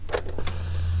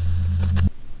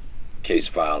Case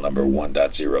file number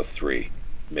 1.03,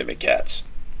 MimiKatz.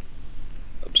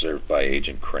 Observed by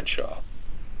Agent Crenshaw.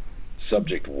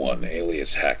 Subject 1,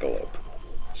 alias Hackalope.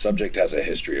 Subject has a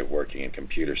history of working in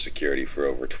computer security for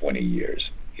over 20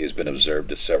 years. He has been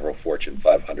observed at several Fortune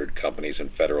 500 companies and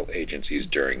federal agencies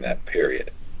during that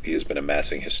period. He has been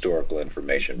amassing historical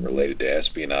information related to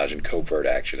espionage and covert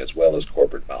action as well as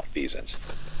corporate malfeasance.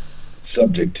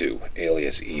 Subject 2,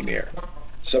 alias Emir.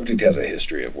 Subject has a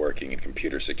history of working in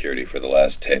computer security for the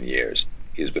last 10 years.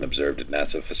 He has been observed at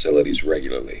NASA facilities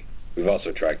regularly. We've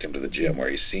also tracked him to the gym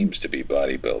where he seems to be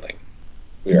bodybuilding.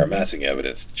 We are amassing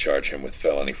evidence to charge him with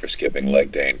felony for skipping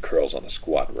leg day and curls on the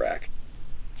squat rack.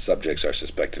 Subjects are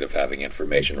suspected of having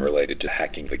information related to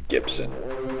hacking the Gibson.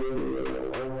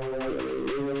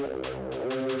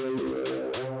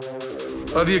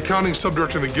 The accounting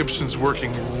subdirector in the Gibson's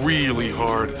working really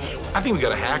hard. I think we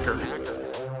got a hacker.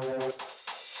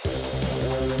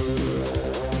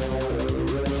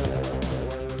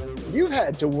 You've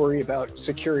had to worry about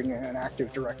securing an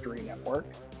Active Directory network.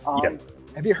 Yeah.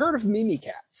 Have you heard of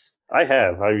MimiKatz? I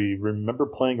have. I remember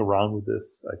playing around with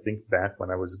this, I think, back when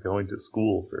I was going to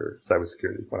school for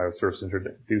cybersecurity, when I was first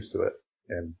introduced to it,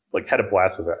 and had a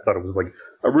blast with it. I thought it was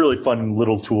a really fun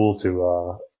little tool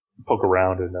to poke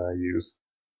around and use.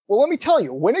 Well, let me tell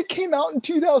you, when it came out in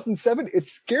 2007, it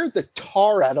scared the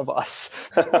tar out of us.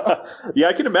 Yeah,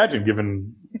 I can imagine,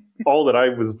 given all that I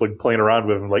was playing around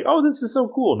with, and oh, this is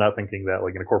so cool. Not thinking that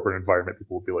in a corporate environment,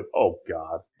 people would be like, oh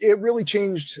God. It really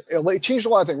changed. It changed a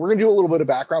lot of things. We're going to do a little bit of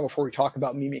background before we talk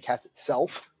about MimiKatz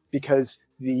itself, because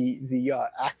the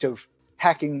act of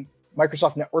hacking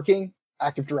Microsoft networking,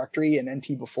 Active Directory, and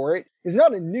NT before it is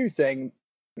not a new thing.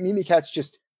 MimiKatz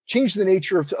just changed the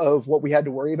nature of what we had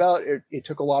to worry about. It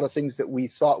took a lot of things that we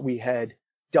thought we had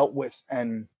dealt with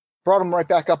and brought them right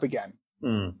back up again.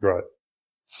 Right.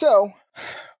 So,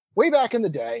 way back in the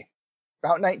day,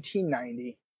 about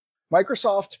 1990,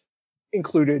 Microsoft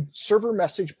included server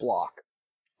message block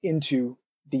into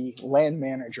the LAN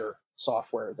manager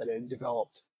software that it had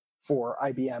developed for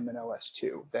IBM and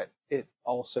OS2 that it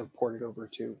also ported over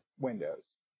to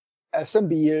Windows.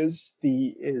 SMB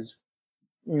is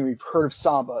you've heard of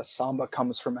Samba. Samba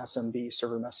comes from SMB.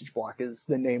 Server message block is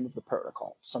the name of the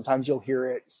protocol. Sometimes you'll hear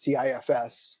it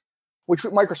CIFS, which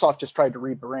Microsoft just tried to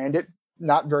rebrand it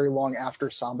not very long after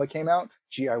Samba came out.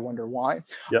 Gee, I wonder why.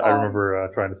 Yeah, I remember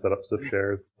trying to set up zip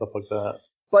shares, stuff like that.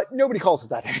 But nobody calls it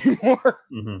that anymore.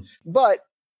 Mm-hmm. But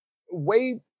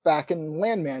way back in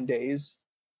LANman days,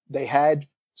 they had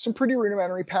some pretty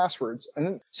rudimentary passwords.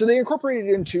 And so they incorporated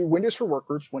it into Windows for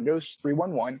Workers, Windows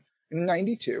 3.1.1 in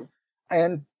 92,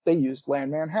 and they used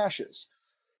LANman hashes.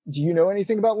 Do you know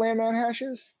anything about LANman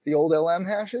hashes? The old LM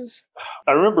hashes?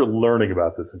 I remember learning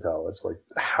about this in college,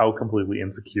 how completely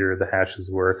insecure the hashes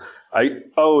were.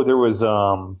 There's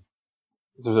a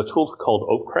tool called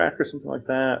Oakcrack or something like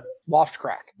that.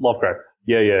 Loftcrack.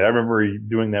 Yeah. I remember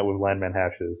doing that with LANman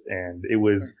hashes, and it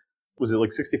was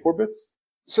it 64 bits?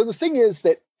 So the thing is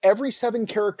that every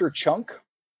 7-character chunk,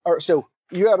 so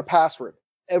you had a password.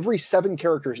 Every 7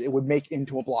 characters it would make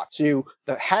into a block. So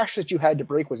the hash that you had to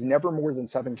break was never more than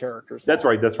 7 characters. That's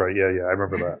right. Yeah, I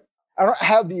remember that. I don't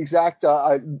have the exact,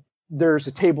 there's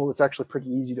a table that's actually pretty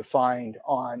easy to find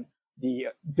on the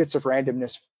bits of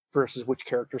randomness versus which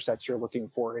character sets you're looking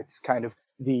for. It's kind of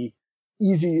the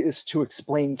easiest to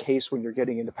explain case when you're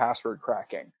getting into password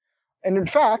cracking. And in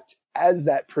fact, as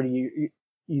that pretty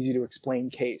easy to explain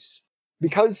case,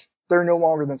 because they're no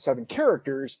longer than 7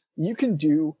 characters, you can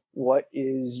do what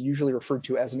is usually referred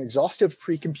to as an exhaustive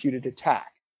pre-computed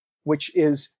attack, which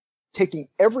is taking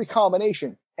every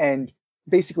combination and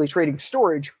basically trading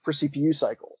storage for CPU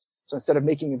cycles. So instead of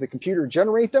making the computer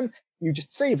generate them, you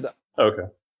just save them. Okay.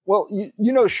 Well,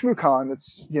 you know ShmooCon,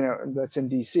 that's in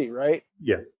DC, right?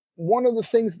 Yeah. One of the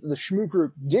things that the Shmoo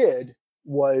group did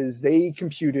was they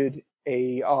computed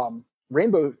a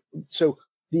rainbow. So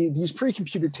these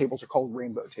pre-computed tables are called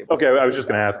rainbow tables. Okay, I was just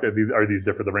going to ask, are these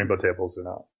different, the rainbow tables or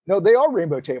not? No, they are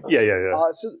rainbow tables. Yeah.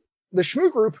 So the Shmoo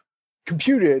group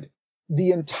computed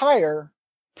the entire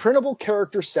printable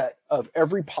character set of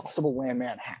every possible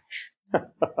LANman hash.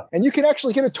 And you can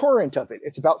actually get a torrent of it.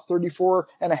 It's about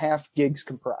 34.5 gigs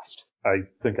compressed. I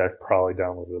think I've probably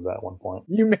downloaded that at one point.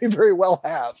 You may very well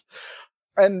have.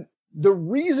 And the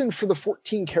reason for the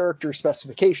 14-character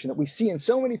specification that we see in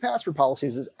so many password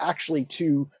policies is actually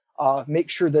to make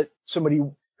sure that somebody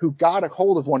who got a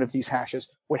hold of one of these hashes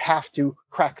would have to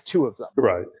crack 2 of them.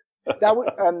 Right.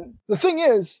 The thing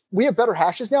is, we have better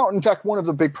hashes now. In fact, one of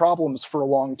the big problems for a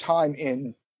long time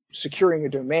in securing a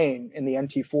domain in the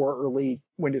NT4 early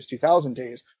Windows 2000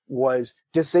 days was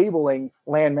disabling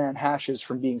LANman hashes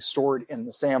from being stored in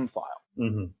the SAM file.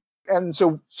 Mm-hmm. And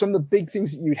so some of the big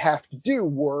things that you'd have to do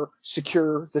were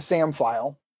secure the SAM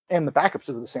file and the backups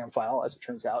of the SAM file, as it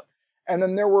turns out. And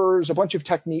then there was a bunch of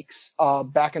techniques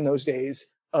back in those days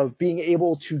of being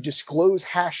able to disclose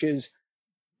hashes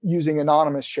using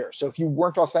anonymous shares. So if you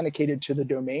weren't authenticated to the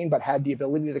domain but had the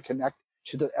ability to connect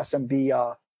to the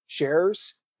SMB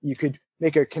shares, you could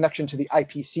make a connection to the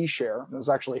IPC share. That's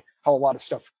actually how a lot of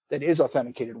stuff that is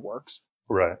authenticated works.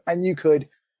 Right. And you could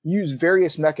use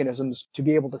various mechanisms to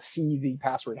be able to see the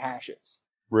password hashes.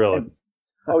 Really?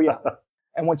 Oh, yeah.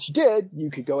 And once you did,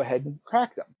 you could go ahead and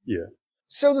crack them. Yeah.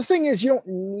 So the thing is, you don't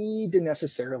need to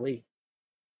necessarily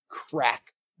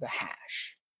crack the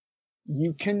hash.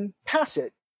 You can pass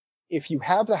it. If you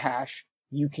have the hash,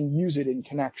 you can use it in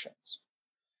connections.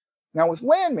 Now with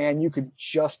Landman, you could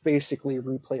just basically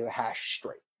replay the hash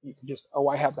straight. You can just,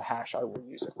 I have the hash, I will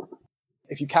use it.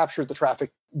 If you captured the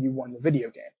traffic, you won the video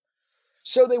game.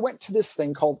 So they went to this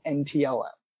thing called NTLM.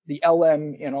 The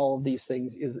LM in all of these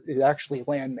things is actually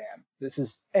Landman. This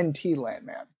is NT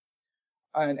Landman.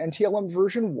 And NTLM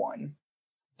version 1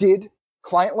 did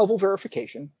client level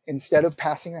verification. Instead of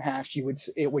passing the hash,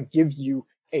 it would give you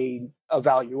a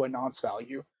value, a nonce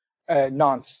value.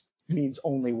 Nonce means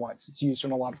only once. It's used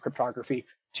in a lot of cryptography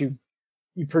to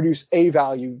you produce a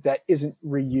value that isn't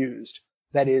reused,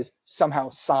 that is somehow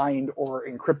signed or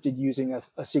encrypted using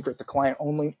a secret the client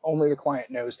only the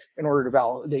client knows in order to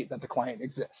validate that the client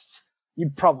exists.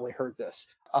 You've probably heard this.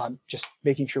 Just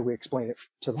making sure we explain it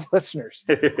to the listeners.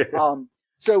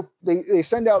 So they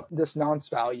send out this nonce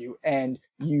value and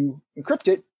you encrypt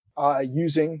it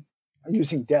using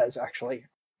DES actually.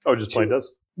 Oh, just plain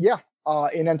DES? Yeah.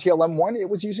 In NTLM 1, it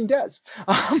was using DES.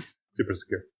 Super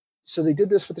secure. So they did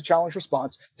this with the challenge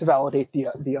response to validate the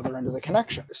other end of the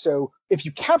connection. So if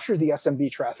you captured the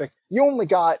SMB traffic, you only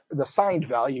got the signed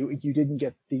value. You didn't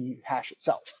get the hash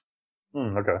itself.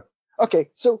 Okay. Okay.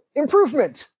 So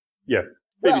improvement. Yeah.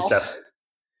 Baby steps.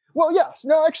 Well, yes.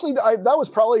 No, actually, that was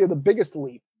probably the biggest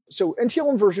leap. So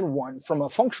NTLM version 1, from a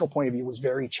functional point of view, was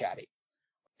very chatty.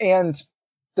 And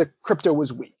the crypto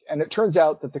was weak. And it turns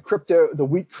out that the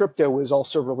weak crypto was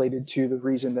also related to the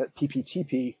reason that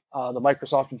PPTP, the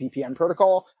Microsoft VPN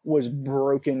protocol, was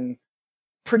broken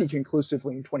pretty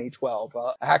conclusively in 2012.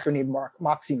 A hacker named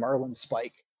Moxie Marlin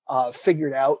Spike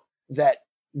figured out that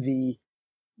the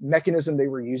mechanism they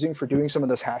were using for doing some of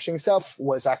this hashing stuff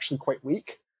was actually quite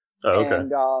weak. Oh, okay.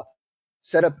 And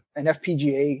set up an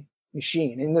FPGA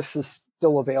machine. And this is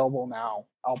still available now.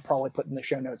 I'll probably put in the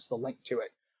show notes the link to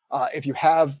it. If you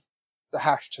have the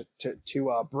hash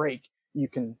to break, you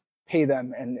can pay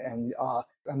them and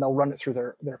they'll run it through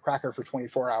their cracker for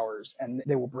 24 hours and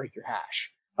they will break your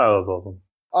hash. Oh, that's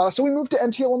awesome. So we moved to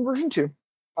NTLM version 2.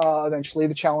 Eventually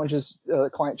the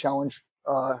client challenge,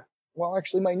 well,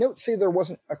 actually my notes say there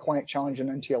wasn't a client challenge in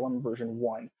NTLM version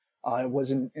 1. It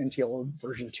was in NTLM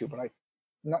version 2, but I'm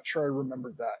not sure I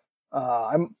remembered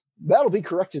that. That'll be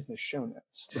corrected in the show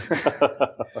notes.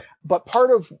 But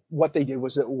part of what they did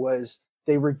was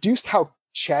they reduced how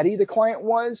chatty the client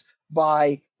was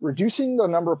by reducing the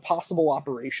number of possible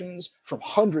operations from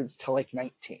hundreds to like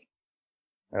 19.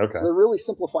 Okay. So they really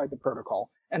simplified the protocol.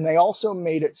 And they also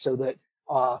made it so that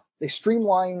they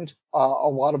streamlined a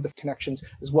lot of the connections,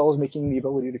 as well as making the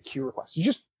ability to queue requests.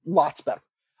 Just lots better.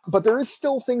 But there is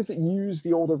still things that use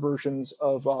the older versions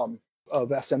of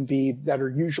SMB that are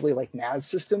usually like NAS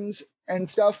systems and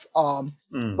stuff.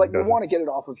 But you want to get it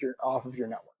off of your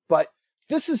network. But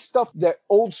this is stuff that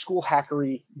old school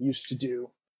hackery used to do.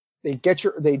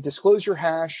 They disclose your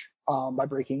hash by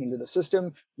breaking into the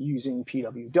system using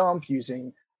pwdump,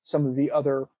 using some of the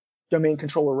other domain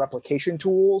controller replication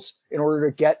tools in order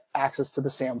to get access to the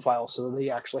SAM file so that they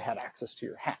actually had access to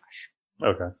your hash.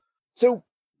 Okay. So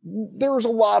there was a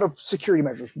lot of security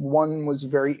measures. One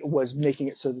was making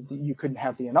it so that you couldn't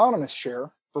have the anonymous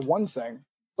share, for one thing,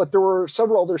 but there were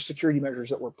several other security measures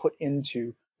that were put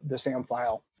into the SAM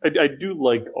file. I do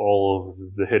like all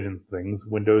of the hidden things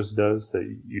Windows does that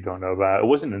you don't know about. It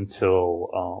wasn't until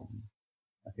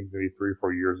I think maybe 3 or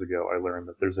 4 years ago I learned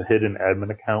that there's a hidden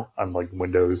admin account on like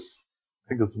Windows. I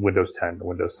think it was Windows 10 or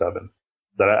Windows 7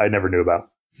 that I never knew about.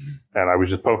 And I was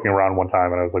just poking around one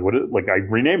time and I was like, I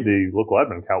renamed the local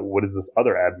admin account. What is this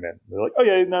other admin? They're like, oh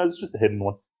yeah, no, it's just a hidden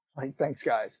one. Like, thanks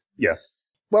guys. Yeah.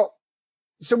 Well,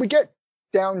 so we get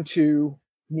down to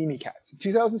MimiKatz. In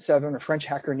 2007, a French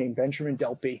hacker named Benjamin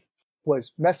Delpy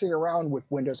was messing around with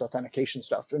Windows authentication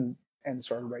stuff and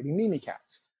started writing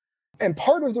MimiKatz. And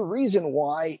part of the reason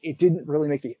why it didn't really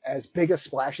make as big a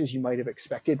splash as you might have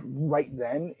expected right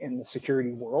then in the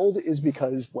security world is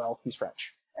because, well, he's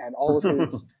French. And all of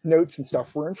his notes and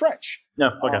stuff were in French.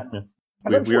 No, okay.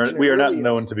 Yeah. We are not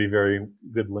known to be very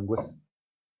good linguists.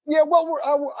 Yeah,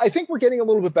 well, I think we're getting a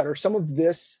little bit better. Some of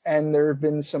this, and there have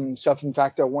been some stuff. In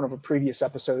fact, one of a previous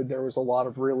episode, there was a lot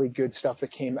of really good stuff that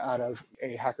came out of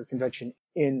a hacker convention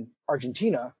in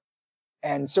Argentina.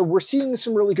 And so we're seeing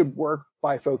some really good work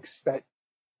by folks that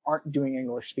aren't doing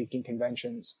English-speaking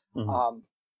conventions. Mm-hmm.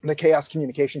 The Chaos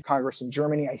Communication Congress in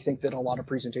Germany, I think that a lot of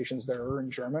presentations there are in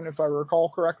German, if I recall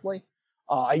correctly.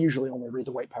 I usually only read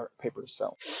the white papers,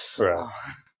 so. Right.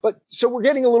 But so we're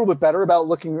getting a little bit better about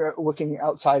looking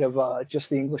outside of just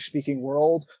the English-speaking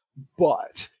world,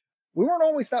 but we weren't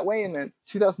always that way in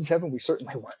 2007. We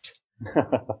certainly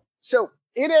weren't. So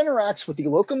it interacts with the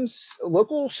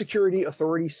Local Security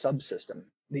Authority subsystem,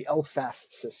 the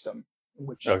LSAS system,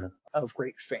 which of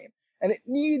great fame. And it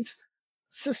needs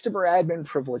system or admin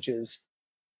privileges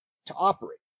to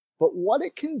operate. But what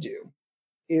it can do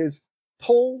is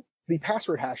pull the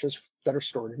password hashes that are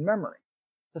stored in memory.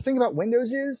 The thing about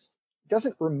Windows is it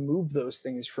doesn't remove those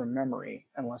things from memory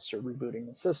unless you're rebooting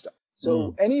the system.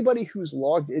 So anybody who's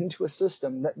logged into a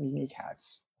system that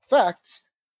MimiKatz affects,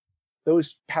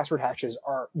 those password hashes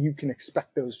you can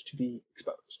expect those to be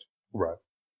exposed. Right.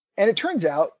 And it turns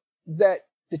out that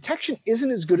detection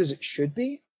isn't as good as it should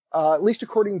be, at least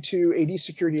according to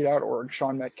adsecurity.org.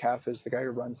 Sean Metcalf is the guy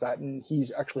who runs that, and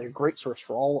he's actually a great source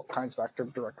for all kinds of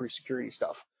Active Directory security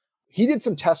stuff. He did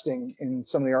some testing in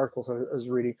some of the articles I was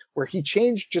reading where he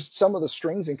changed just some of the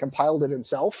strings and compiled it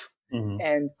himself. Mm-hmm.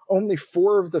 And only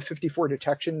 4 of the 54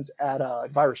 detections at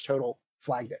VirusTotal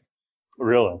flagged it.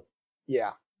 Really?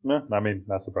 Yeah. No, I mean,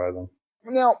 not surprising.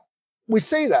 Now, we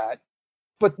say that,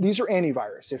 but these are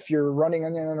antivirus. If you're running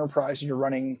on an enterprise and you're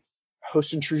running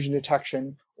host intrusion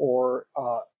detection or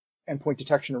endpoint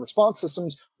detection and response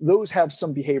systems, those have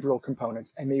some behavioral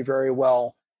components and may very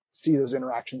well see those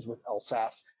interactions with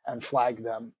LSAS and flag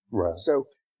them. Right. So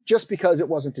just because it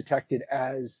wasn't detected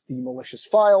as the malicious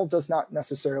file does not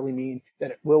necessarily mean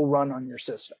that it will run on your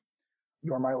system.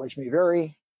 Your mileage may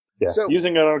vary. Yeah, so,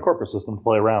 using it on a corporate system to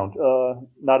play around,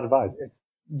 not advised.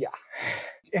 Yeah.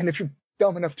 And if you're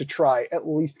dumb enough to try, at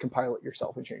least compile it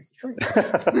yourself and change the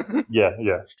string. Yeah.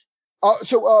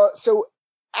 So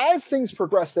as things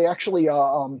progress, they actually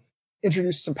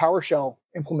introduced some PowerShell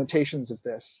implementations of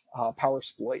this.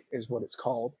 PowerSploit is what it's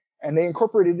called. And they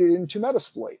incorporated it into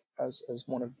Metasploit as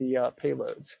one of the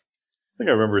payloads. I think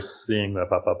I remember seeing that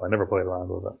pop up. I never played around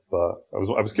with it, but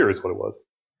I was curious what it was.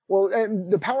 Well,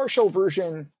 and the PowerShell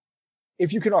version,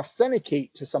 if you can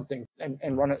authenticate to something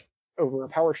and run it over a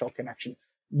PowerShell connection,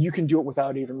 you can do it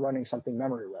without even running something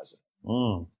memory resident.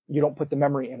 You don't put the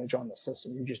memory image on the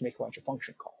system. You just make a bunch of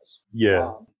function calls.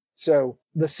 Yeah. So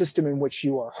the system in which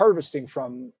you are harvesting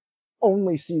from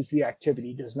only sees the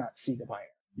activity, does not see the binary.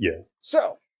 Yeah.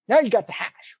 So now you got the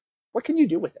hash. What can you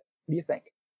do with it? What do you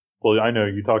think? Well, I know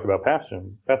you talked about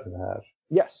passing the hash.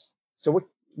 Yes. So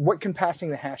what can passing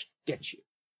the hash get you?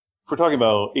 If we're talking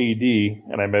about AD,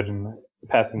 and I imagine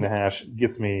passing the hash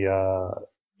gets me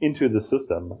into the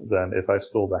system, then if I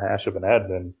stole the hash of an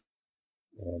admin,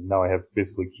 and now I have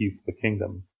basically keys to the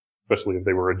kingdom, especially if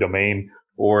they were a domain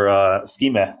or a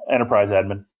schema enterprise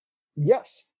admin.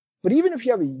 Yes. But even if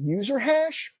you have a user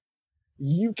hash,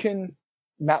 you can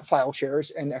map file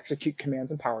shares and execute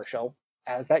commands in PowerShell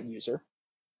as that user.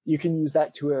 You can use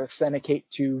that to authenticate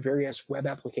to various web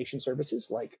application services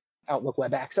like Outlook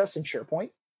Web Access and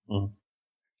SharePoint. Mm-hmm.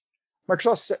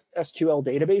 Microsoft SQL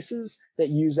databases that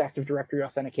use Active Directory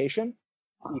authentication.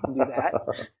 You can do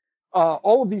that.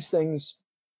 All of these things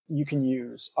you can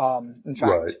use.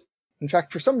 In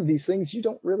fact, for some of these things, you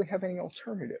don't really have any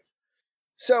alternative.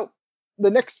 So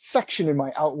the next section in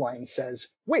my outline says,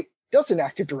 wait, does an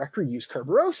Active Directory use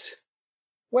Kerberos?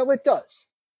 Well, it does.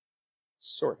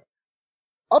 Sort of.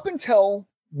 Up until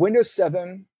Windows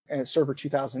 7 and Server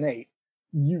 2008,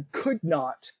 you could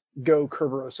not go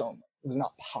Kerberos only. It was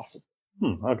not possible.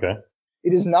 Okay.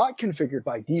 It is not configured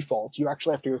by default. You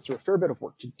actually have to go through a fair bit of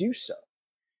work to do so.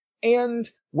 And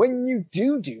when you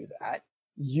do that,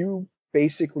 you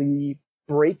basically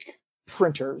break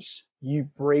printers. You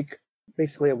break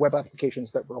basically web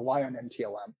applications that rely on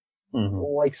NTLM,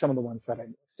 like some of the ones that I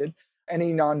listed.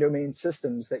 Any non-domain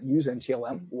systems that use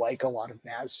NTLM, like a lot of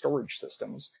NAS storage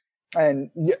systems,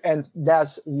 and NAS,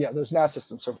 those NAS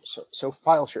systems, so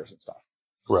file shares and stuff.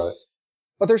 Right.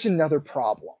 But there's another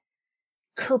problem.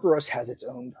 Kerberos has its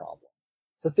own problem.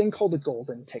 It's a thing called a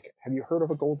golden ticket. Have you heard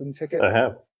of a golden ticket? I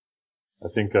have. I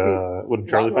think, what did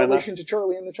Charlie find that? In relation to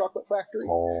Charlie and the Chocolate Factory.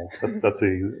 Oh, that's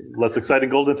a less exciting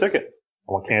golden ticket.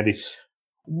 I want candy.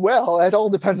 Well, it all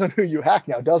depends on who you hack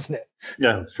now, doesn't it?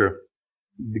 Yeah, that's true.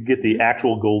 To get the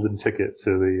actual golden ticket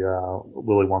to the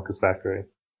Willy Wonka's factory.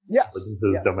 Yes.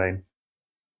 His domain.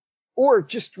 or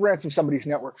just ransom somebody's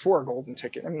network for a golden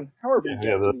ticket. I mean, however you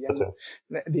get to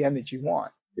the end that you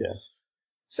want. Yeah.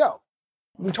 So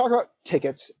we talk about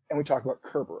tickets and we talk about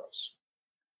Kerberos.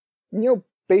 You know,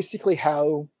 basically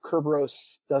how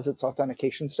Kerberos does its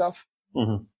authentication stuff.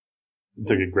 Mm-hmm.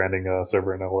 Ticket granting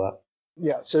server and all that.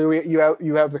 Yeah. So you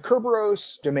have the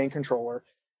Kerberos domain controller,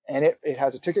 and it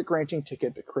has a ticket granting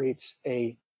ticket that creates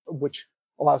which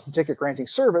allows the ticket granting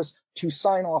service to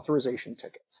sign authorization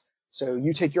tickets. So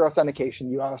you take your authentication,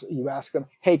 you ask them,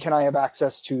 hey, can I have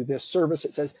access to this service?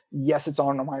 It says, yes, it's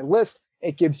on my list.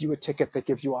 It gives you a ticket that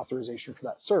gives you authorization for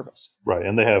that service. Right,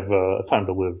 and they have a time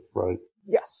to live, right?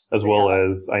 Yes. As well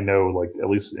as, I know, like, at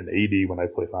least in AD, when I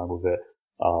play around with it,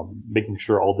 making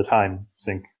sure all the time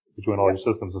sync between all your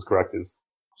systems is correct is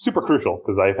super crucial,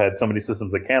 because I've had so many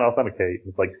systems that can't authenticate.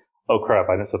 It's like, oh crap,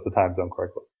 I didn't set the time zone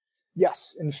correctly.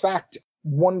 Yes. In fact,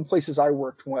 one of the places I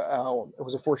worked, it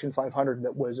was a Fortune 500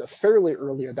 that was a fairly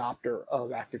early adopter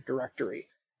of Active Directory,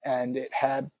 and it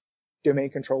had domain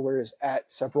controllers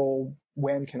at several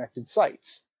WAN-connected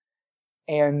sites.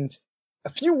 And a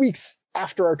few weeks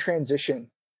after our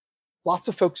transition, lots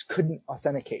of folks couldn't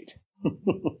authenticate.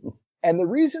 And the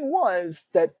reason was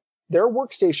that their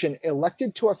workstation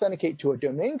elected to authenticate to a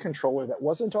domain controller that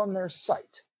wasn't on their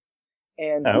site.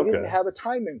 And we didn't have a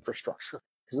time infrastructure,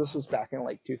 because this was back in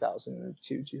like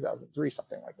 2002, 2003,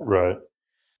 something like that. Right.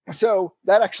 So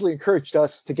that actually encouraged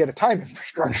us to get a time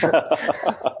infrastructure.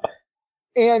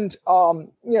 And,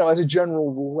 as a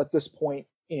general rule at this point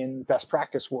in best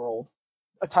practice world,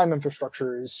 a time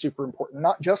infrastructure is super important,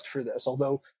 not just for this,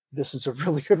 although this is a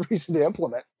really good reason to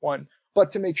implement one,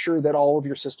 but to make sure that all of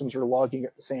your systems are logging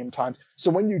at the same time.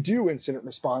 So when you do incident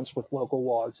response with local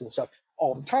logs and stuff,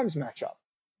 all the times match up.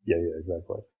 Yeah,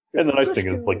 exactly. And the nice thing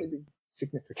is, like,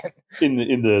 significant in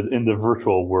the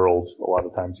virtual world, a lot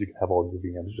of times you can have all your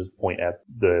VMs just point at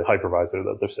the hypervisor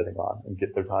that they're sitting on and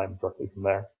get their time directly from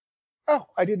there. Oh,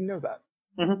 I didn't know that.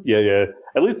 Mm-hmm. Yeah.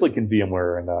 At least like in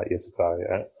VMware and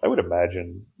ESXi, I would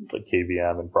imagine like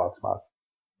KVM and Proxmox.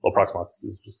 Well, Proxmox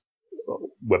is just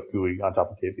web GUI on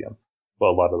top of KVM.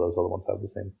 Well, a lot of those other ones have the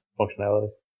same functionality.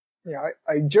 Yeah,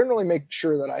 I generally make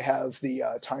sure that I have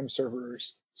the time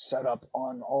servers set up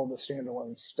on all the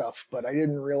standalone stuff, but I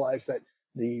didn't realize that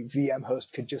the VM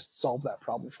host could just solve that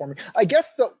problem for me. I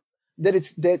guess that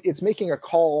it's making a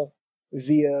call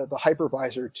via the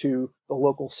hypervisor to the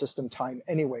local system time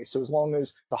anyway. So as long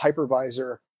as the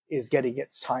hypervisor is getting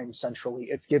its time centrally,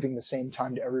 it's giving the same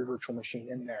time to every virtual machine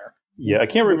in there. Yeah, I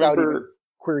can't remember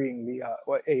querying the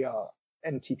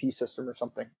NTP system or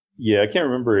something. Yeah, I can't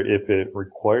remember if it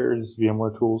requires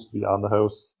VMware tools to be on the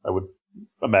host. I would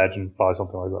imagine probably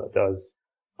something like that does.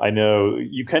 I know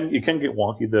you can get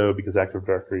wonky though, because Active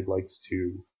Directory likes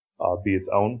to be its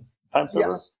own time server.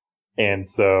 Yes. And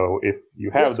so if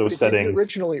you have those settings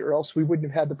originally, or else we wouldn't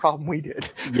have had the problem we did.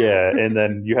 Yeah, and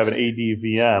then you have an AD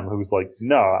VM who's like,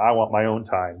 no, I want my own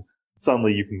time.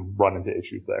 Suddenly you can run into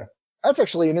issues there. That's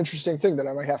actually an interesting thing that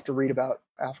I might have to read about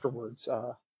afterwards,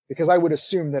 because I would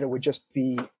assume that it would just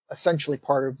be essentially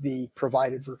part of the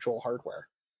provided virtual hardware.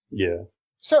 Yeah.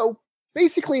 So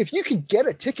basically, if you could get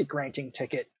a ticket granting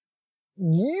ticket,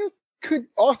 you could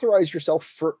authorize yourself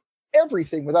for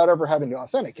everything without ever having to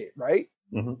authenticate, right?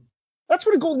 Mm-hmm. That's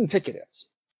what a golden ticket is.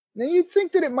 Now, you'd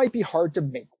think that it might be hard to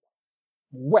make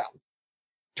one. Well,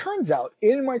 turns out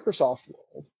in Microsoft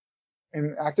world,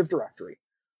 in Active Directory,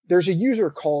 there's a user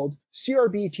called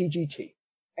CRBTGT,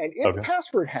 and its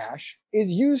password hash is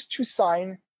used to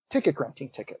sign ticket granting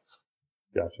tickets.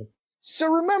 Gotcha. So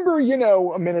remember,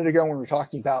 a minute ago when we were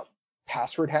talking about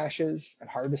password hashes and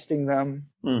harvesting them?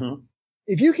 Mm-hmm.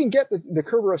 If you can get the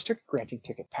Kerberos ticket granting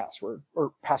ticket password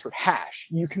or password hash,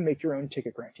 you can make your own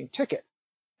ticket granting ticket.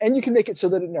 And you can make it so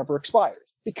that it never expires.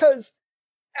 Because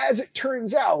as it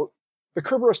turns out, the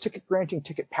Kerberos ticket granting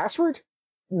ticket password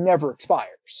never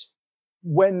expires.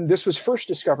 When this was first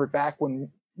discovered back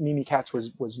when MimiKatz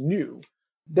was new,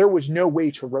 there was no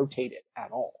way to rotate it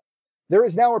at all. There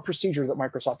is now a procedure that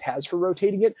Microsoft has for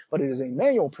rotating it, but it is a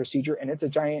manual procedure and it's a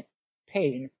giant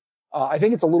pain. I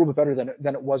think it's a little bit better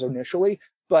than it was initially,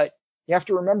 but you have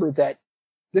to remember that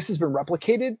this has been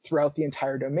replicated throughout the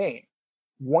entire domain.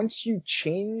 Once you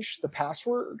change the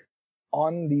password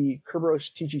on the Kerberos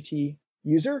TGT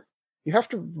user, you have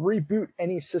to reboot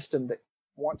any system that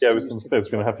wants to. Yeah, I was going to say it's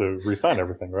going to have to resign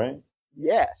everything, right?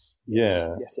 Yes.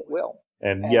 Yeah. Yes, it will.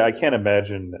 And yeah, I can't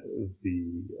imagine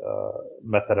the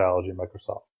methodology of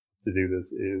Microsoft to do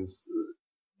this is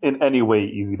in any way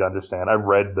easy to understand. I've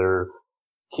read their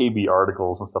KB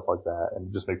articles and stuff like that, and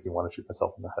it just makes me want to shoot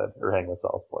myself in the head or hang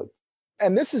myself.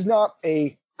 And this is not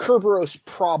a Kerberos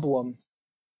problem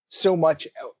so much.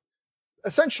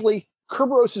 Essentially,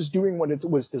 Kerberos is doing what it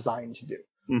was designed to do.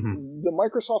 Mm-hmm. The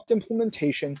Microsoft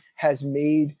implementation has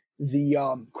made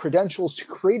the credentials to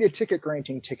create a ticket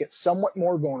granting ticket somewhat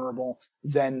more vulnerable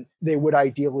than they would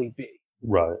ideally be.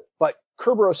 Right. But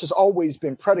Kerberos has always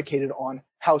been predicated on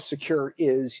how secure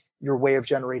is your way of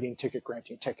generating ticket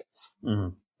granting tickets. Mm-hmm.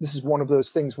 This is one of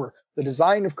those things where the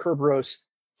design of Kerberos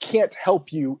can't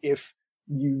help you if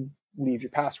you leave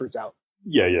your passwords out.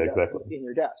 Yeah, exactly. In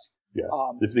your desk. Yeah.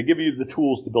 If they give you the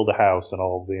tools to build a house and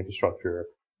all of the infrastructure,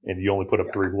 and you only put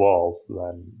up 3 walls,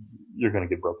 then you're going to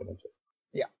get broken into.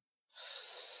 Yeah.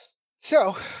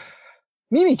 So,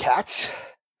 MimiKatz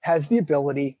has the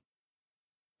ability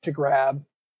to grab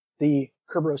the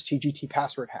Kerberos TGT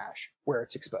password hash where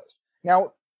it's exposed.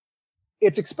 Now,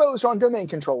 it's exposed on domain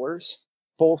controllers,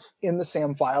 both in the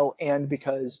SAM file and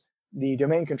because the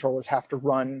domain controllers have to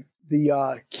run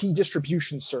the key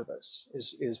distribution service,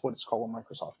 is what it's called in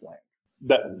Microsoft Lang.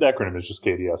 That acronym is just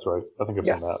KDS, right? I think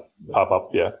I've seen that pop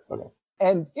up. Yeah. Okay.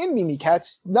 And in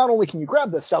MimiKatz, not only can you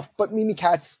grab this stuff, but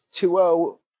MimiKatz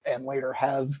 2.0 and later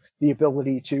have the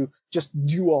ability to just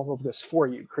do all of this for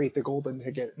you, create the golden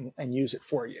ticket and use it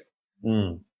for you.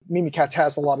 MimiKatz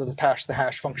has a lot of the pass the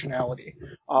hash functionality.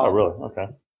 Oh, really? Okay.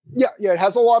 Yeah, it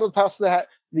has a lot of pass the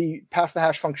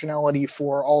hash functionality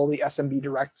for all the SMB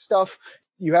direct stuff.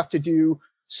 You have to do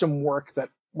some work that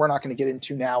we're not going to get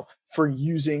into now for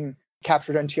using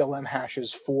captured NTLM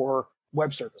hashes for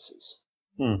web services.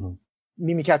 Mm-hmm.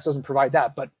 MimiKatz doesn't provide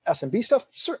that, but SMB stuff,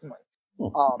 certainly.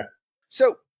 Okay.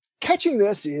 So catching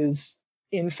this is,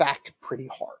 in fact, pretty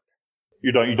hard.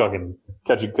 You're talking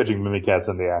catching MimiKatz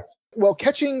in the act. Well,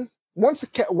 catching, once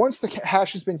the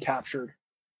hash has been captured,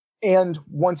 and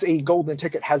once a golden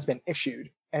ticket has been issued,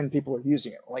 and people are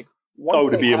using it, like once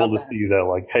to be able to see that,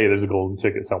 like, hey, there's a golden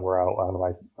ticket somewhere out on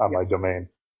my domain.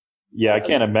 Yeah, I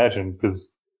can't imagine,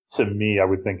 because to me, I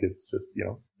would think it's just,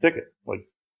 ticket. Like,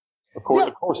 of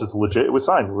course it's legit. It was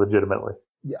signed legitimately.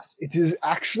 Yes, it is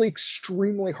actually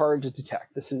extremely hard to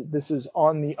detect. This is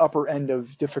on the upper end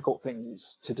of difficult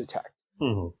things to detect.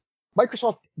 Mm-hmm.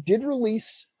 Microsoft did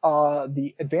release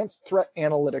the Advanced Threat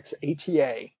Analytics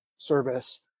ATA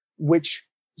service, which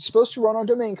is supposed to run on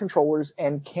domain controllers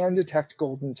and can detect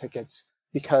golden tickets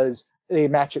because they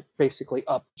match it basically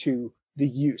up to the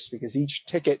use, because each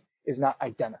ticket is not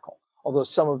identical. Although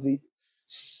some of the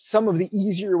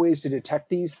easier ways to detect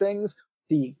these things,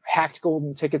 the hacked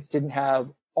golden tickets didn't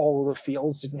have all of the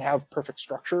fields, didn't have perfect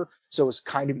structure, so it's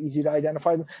kind of easy to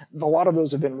identify them. A lot of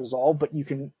those have been resolved, but you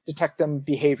can detect them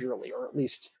behaviorally, or at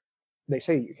least they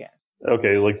say you can.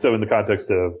 Okay, like, so in the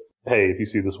context of, hey, if you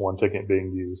see this one ticket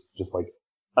being used just like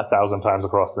 1,000 times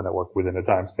across the network within a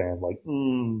time span, like,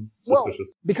 suspicious.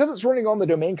 Well, because it's running on the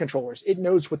domain controllers, it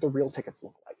knows what the real tickets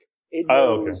look like. It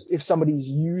knows if somebody's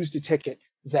used a ticket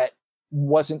that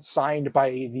wasn't signed by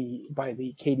the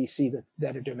KDC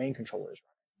that a domain controller is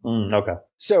running. Okay.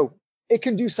 So it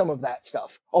can do some of that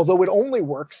stuff, although it only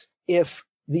works if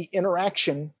the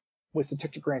interaction with the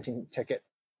ticket granting ticket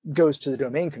goes to the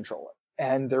domain controller.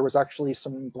 And there was actually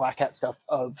some black hat stuff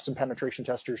of some penetration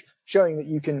testers showing that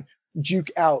you can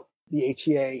juke out the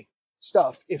ATA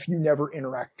stuff if you never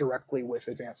interact directly with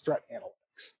Advanced Threat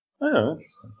Analytics. Oh,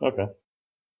 okay.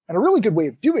 And a really good way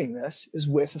of doing this is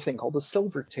with a thing called a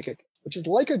silver ticket, which is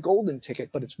like a golden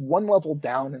ticket, but it's one level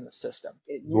down in the system.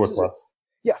 It uses Worthless.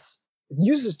 Yes. It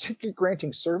uses a ticket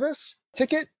granting service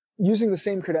ticket using the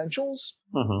same credentials,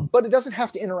 Mm-hmm. but it doesn't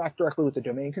have to interact directly with the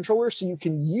domain controller. So you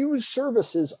can use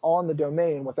services on the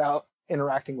domain without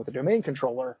interacting with the domain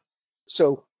controller.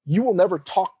 So you will never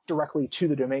talk directly to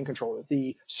the domain controller.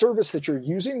 The service that you're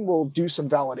using will do some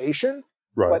validation,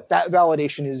 Right. but that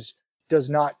validation does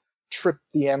not trip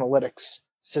the analytics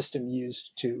system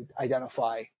used to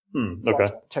identify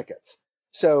fraudulent tickets.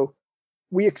 So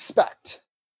we expect,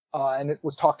 and it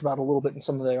was talked about a little bit in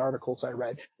some of the articles I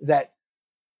read, that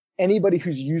anybody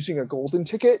who's using a golden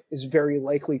ticket is very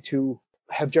likely to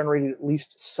have generated at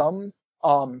least some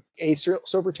a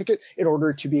silver ticket in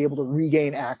order to be able to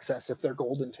regain access if their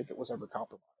golden ticket was ever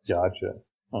compromised. Gotcha.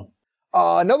 Huh.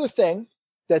 Another thing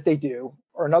that they do,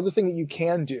 or another thing that you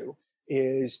can do,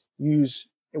 is use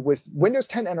with Windows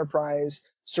 10 Enterprise,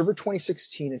 Server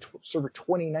 2016, and Server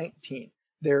 2019,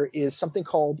 there is something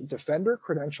called Defender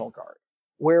Credential Guard,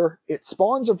 where it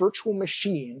spawns a virtual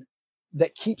machine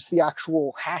that keeps the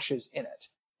actual hashes in it.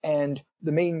 And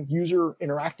the main user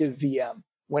interactive VM,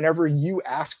 whenever you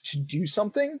ask to do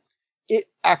something, it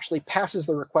actually passes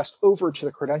the request over to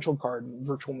the credential guard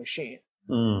virtual machine.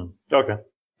 Okay.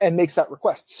 And makes that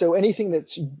request. So anything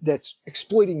that's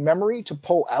exploiting memory to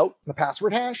pull out the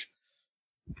password hash,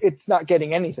 it's not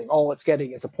getting anything. All it's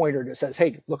getting is a pointer that says,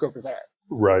 hey, look over there.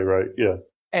 Right, yeah.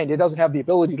 And it doesn't have the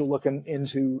ability to look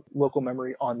into local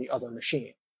memory on the other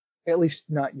machine. At least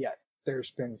not yet.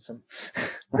 There's been some,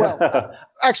 well,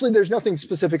 actually there's nothing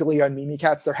specifically on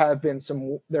MimiKatz. There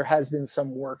has been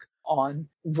some work on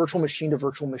virtual machine to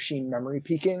virtual machine memory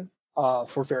peaking,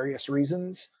 for various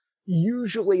reasons.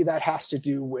 Usually that has to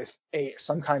do with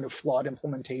some kind of flawed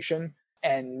implementation,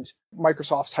 and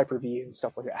Microsoft's Hyper-V and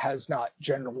stuff like that has not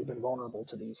generally been vulnerable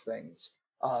to these things.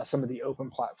 Some of the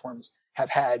open platforms have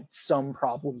had some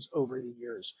problems over the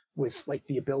years with like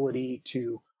the ability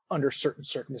to, under certain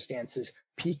circumstances,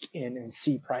 peek in and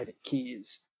see private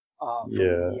keys from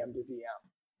VM to VM.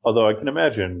 Although I can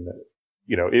imagine,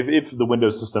 if the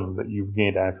Windows system that you've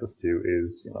gained access to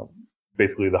is,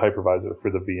 basically the hypervisor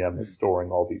for the VM that's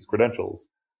storing all these credentials,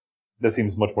 that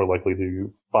seems much more likely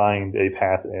to find a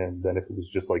path in than if it was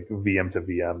just like VM to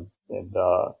VM. And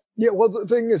yeah, well, the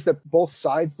thing is that both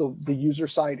sides, the user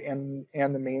side and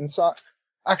the main side,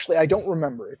 actually, I don't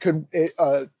remember.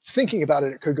 Thinking about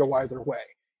it, it could go either way.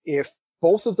 If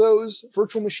both of those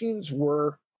virtual machines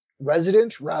were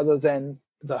resident rather than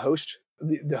the host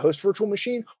virtual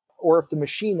machine, or if the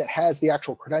machine that has the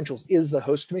actual credentials is the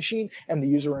host machine and the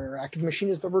user interactive machine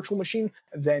is the virtual machine,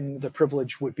 then the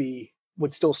privilege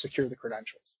would still secure the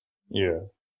credentials. Yeah.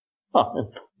 Huh.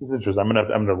 This is interesting.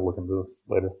 I'm gonna look into this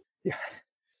later. Yeah.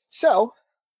 So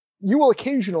you will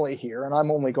occasionally hear, and I'm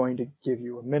only going to give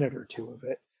you a minute or two of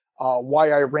it,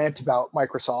 why I rant about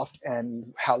Microsoft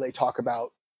and how they talk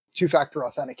about two-factor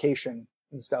authentication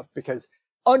and stuff, because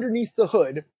underneath the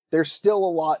hood, there's still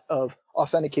a lot of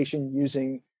authentication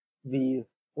using the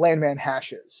landman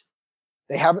hashes.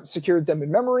 They haven't secured them in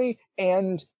memory,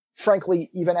 and frankly,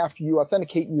 even after you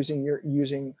authenticate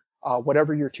using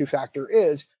whatever your two-factor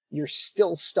is, you're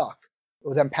still stuck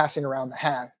with them passing around the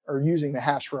hash or using the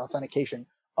hash for authentication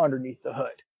underneath the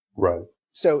hood. Right.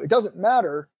 So it doesn't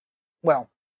matter. Well,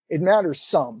 it matters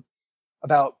some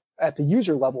about at the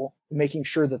user level, making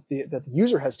sure that the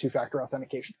user has two-factor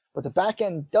authentication, but the back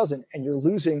end doesn't, and you're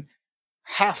losing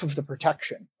half of the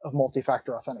protection of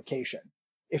multi-factor authentication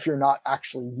if you're not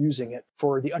actually using it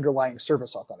for the underlying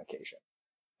service authentication.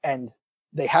 And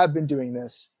they have been doing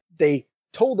this. They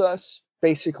told us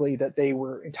basically that they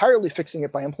were entirely fixing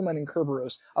it by implementing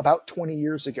Kerberos about 20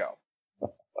 years ago.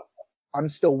 I'm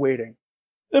still waiting.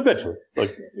 Eventually,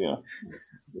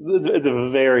 it's a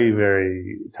very,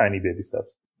 very tiny baby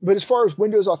steps. But as far as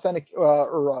Windows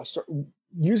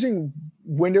using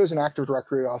Windows and Active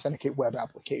Directory to authenticate web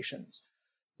applications,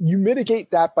 you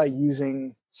mitigate that by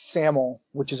using SAML,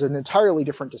 which is an entirely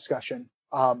different discussion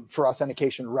for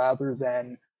authentication rather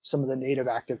than some of the native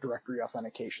Active Directory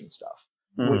authentication stuff,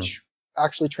 which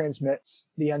actually transmits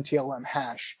the NTLM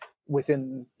hash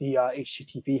within the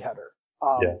HTTP header.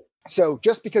 So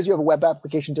just because you have a web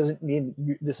application doesn't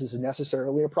mean this is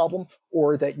necessarily a problem,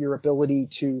 or that your ability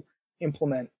to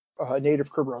implement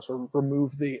native Kerberos or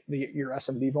remove your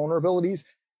SMB vulnerabilities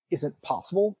isn't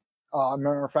possible.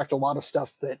 Matter of fact, a lot of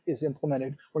stuff that is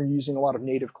implemented when you're using a lot of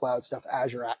native cloud stuff,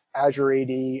 Azure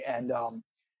AD and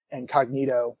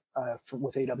Cognito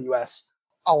with AWS,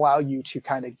 allow you to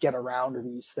kind of get around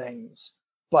these things.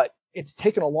 But it's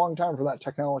taken a long time for that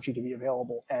technology to be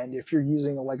available. And if you're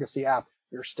using a legacy app,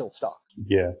 you're still stuck.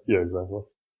 Yeah, exactly.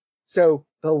 So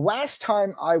the last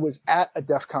time I was at a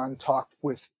DEF CON talk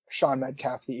with Sean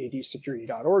Metcalf, the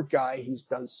adsecurity.org guy, he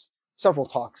does several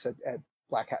talks at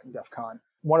Black Hat and DEF CON.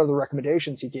 One of the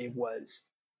recommendations he gave was,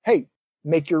 hey,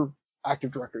 make your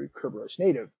Active Directory Kerberos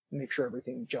native. Make sure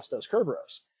everything just does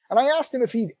Kerberos. And I asked him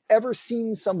if he'd ever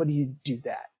seen somebody do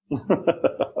that.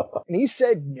 And he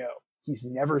said no, he's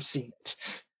never seen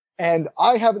it. And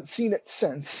I haven't seen it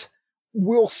since.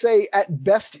 We'll say at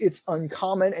best it's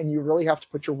uncommon and you really have to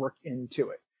put your work into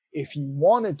it. If you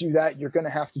want to do that, you're going to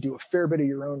have to do a fair bit of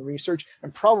your own research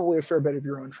and probably a fair bit of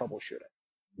your own troubleshooting.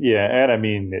 Yeah, and I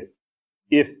mean,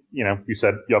 if, you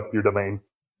set up your domain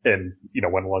and,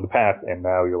 went along the path and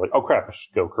now you're like, oh crap, I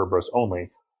should go Kerberos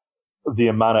only, the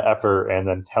amount of effort and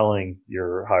then telling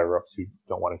your higher-ups who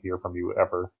don't want to hear from you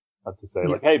ever to say,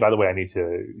 like, hey, by the way, I need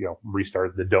to,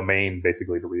 restart the domain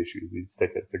basically to reissue these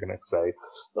tickets. They're going to say,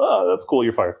 oh, that's cool,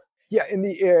 you're fired. Yeah,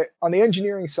 on the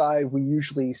engineering side, we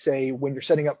usually say when you're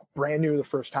setting up brand new the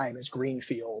first time is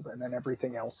greenfield, and then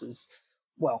everything else is,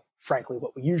 well, frankly,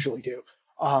 what we usually do.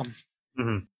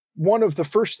 One of the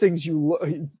first things you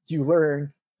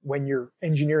learn when you're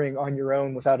engineering on your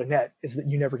own without a net is that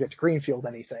you never get to greenfield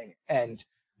anything. And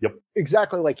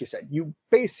exactly like you said, you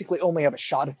basically only have a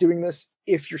shot at doing this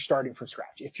if you're starting from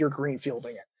scratch, if you're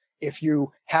greenfielding it. If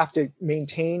you have to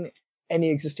maintain any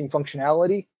existing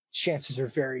functionality, chances are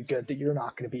very good that you're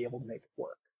not going to be able to make it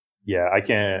work. Yeah, I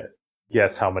can't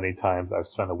guess how many times I've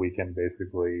spent a weekend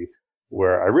basically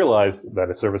where I realized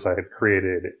that a service I had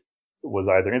created was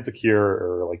either insecure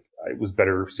or like it was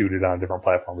better suited on a different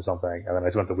platform or something. And then I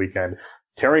spent the weekend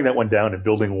tearing that one down and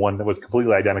building one that was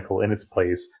completely identical in its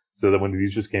place, so that when the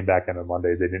users came back on a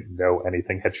Monday, they didn't know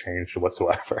anything had changed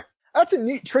whatsoever. That's a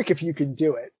neat trick if you can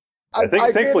do it. I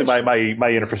think thankfully my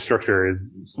infrastructure is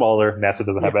smaller. NASA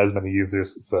doesn't have as many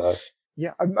users. So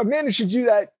yeah, I managed to do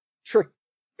that trick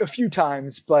a few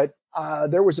times, but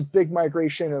there was a big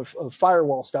migration of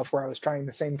firewall stuff where I was trying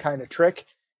the same kind of trick,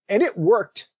 and it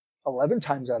worked 11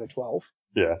 times out of 12.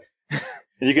 Yeah.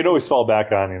 And you can always fall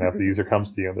back on, if the user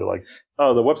comes to you and they're like,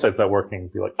 oh, the website's not working.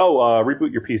 Be like,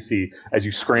 reboot your PC as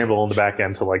you scramble in the back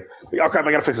end to like, oh crap,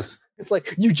 I gotta fix this. It's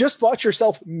like, you just bought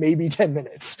yourself maybe 10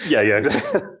 minutes. Yeah.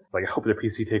 It's like, I hope the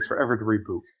PC takes forever to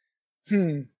reboot.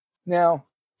 Now,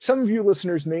 some of you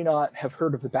listeners may not have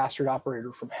heard of the bastard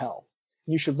operator from hell.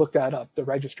 You should look that up. The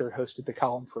Register hosted the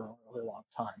column for a really long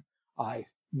time. I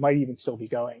might even still be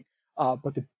going.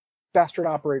 But the bastard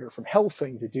operator from hell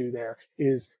thing to do there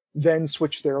is then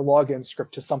switch their login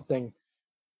script to something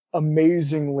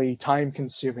amazingly time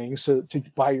consuming so to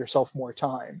buy yourself more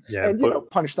time. Yeah, and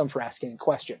punish them for asking a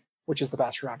question, which is the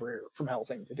bastard operator from hell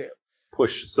thing to do.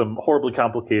 Push some horribly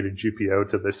complicated GPO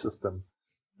to their system,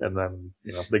 and then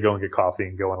they go and get coffee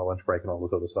and go on a lunch break and all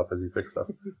this other stuff as you fix stuff.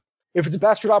 If it's a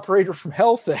bastard operator from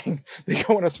hell thing, they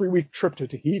go on a 3-week trip to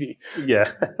Tahiti.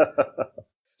 Yeah.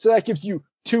 So that gives you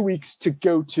 2 weeks to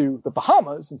go to the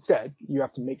Bahamas instead. You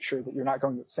have to make sure that you're not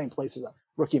going to the same place as a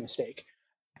rookie mistake.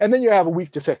 And then you have a week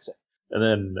to fix it. And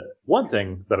then one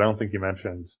thing that I don't think you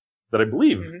mentioned, that I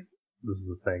believe this is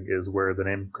the thing, is where the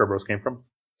name Kerberos came from.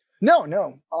 No.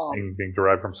 Being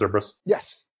derived from Cerberus.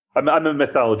 Yes. I'm a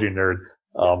mythology nerd,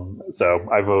 so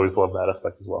I've always loved that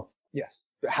aspect as well. Yes.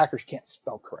 The hackers can't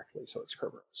spell correctly, so it's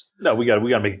Kerberos. No, we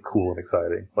gotta make it cool and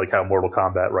exciting, like how Mortal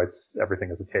Kombat writes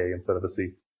everything as a K instead of a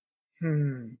C.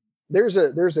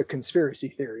 There's a conspiracy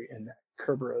theory in that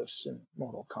Kerberos and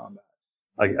Mortal Kombat.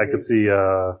 I could see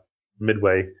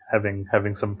Midway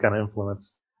having some kind of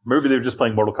influence. Maybe they were just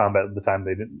playing Mortal Kombat at the time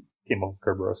they didn't came up with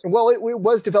Kerberos. Well, it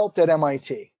was developed at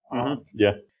MIT.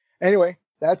 Yeah. Anyway,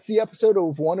 that's the episode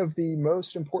of one of the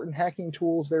most important hacking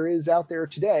tools there is out there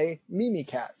today,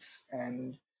 MimiKatz,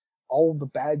 and all the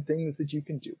bad things that you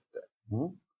can do with it.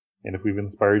 And if we've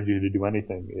inspired you to do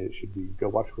anything, it should be go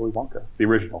watch Willy Wonka, the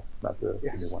original, not the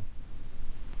new one.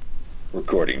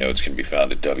 Recording notes can be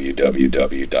found at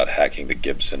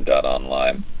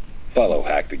www.hackingthegibson.online. Follow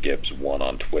Hack the Gibbs 1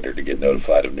 on Twitter to get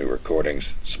notified of new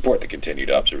recordings. Support the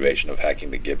continued observation of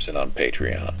Hacking the Gibson on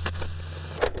Patreon.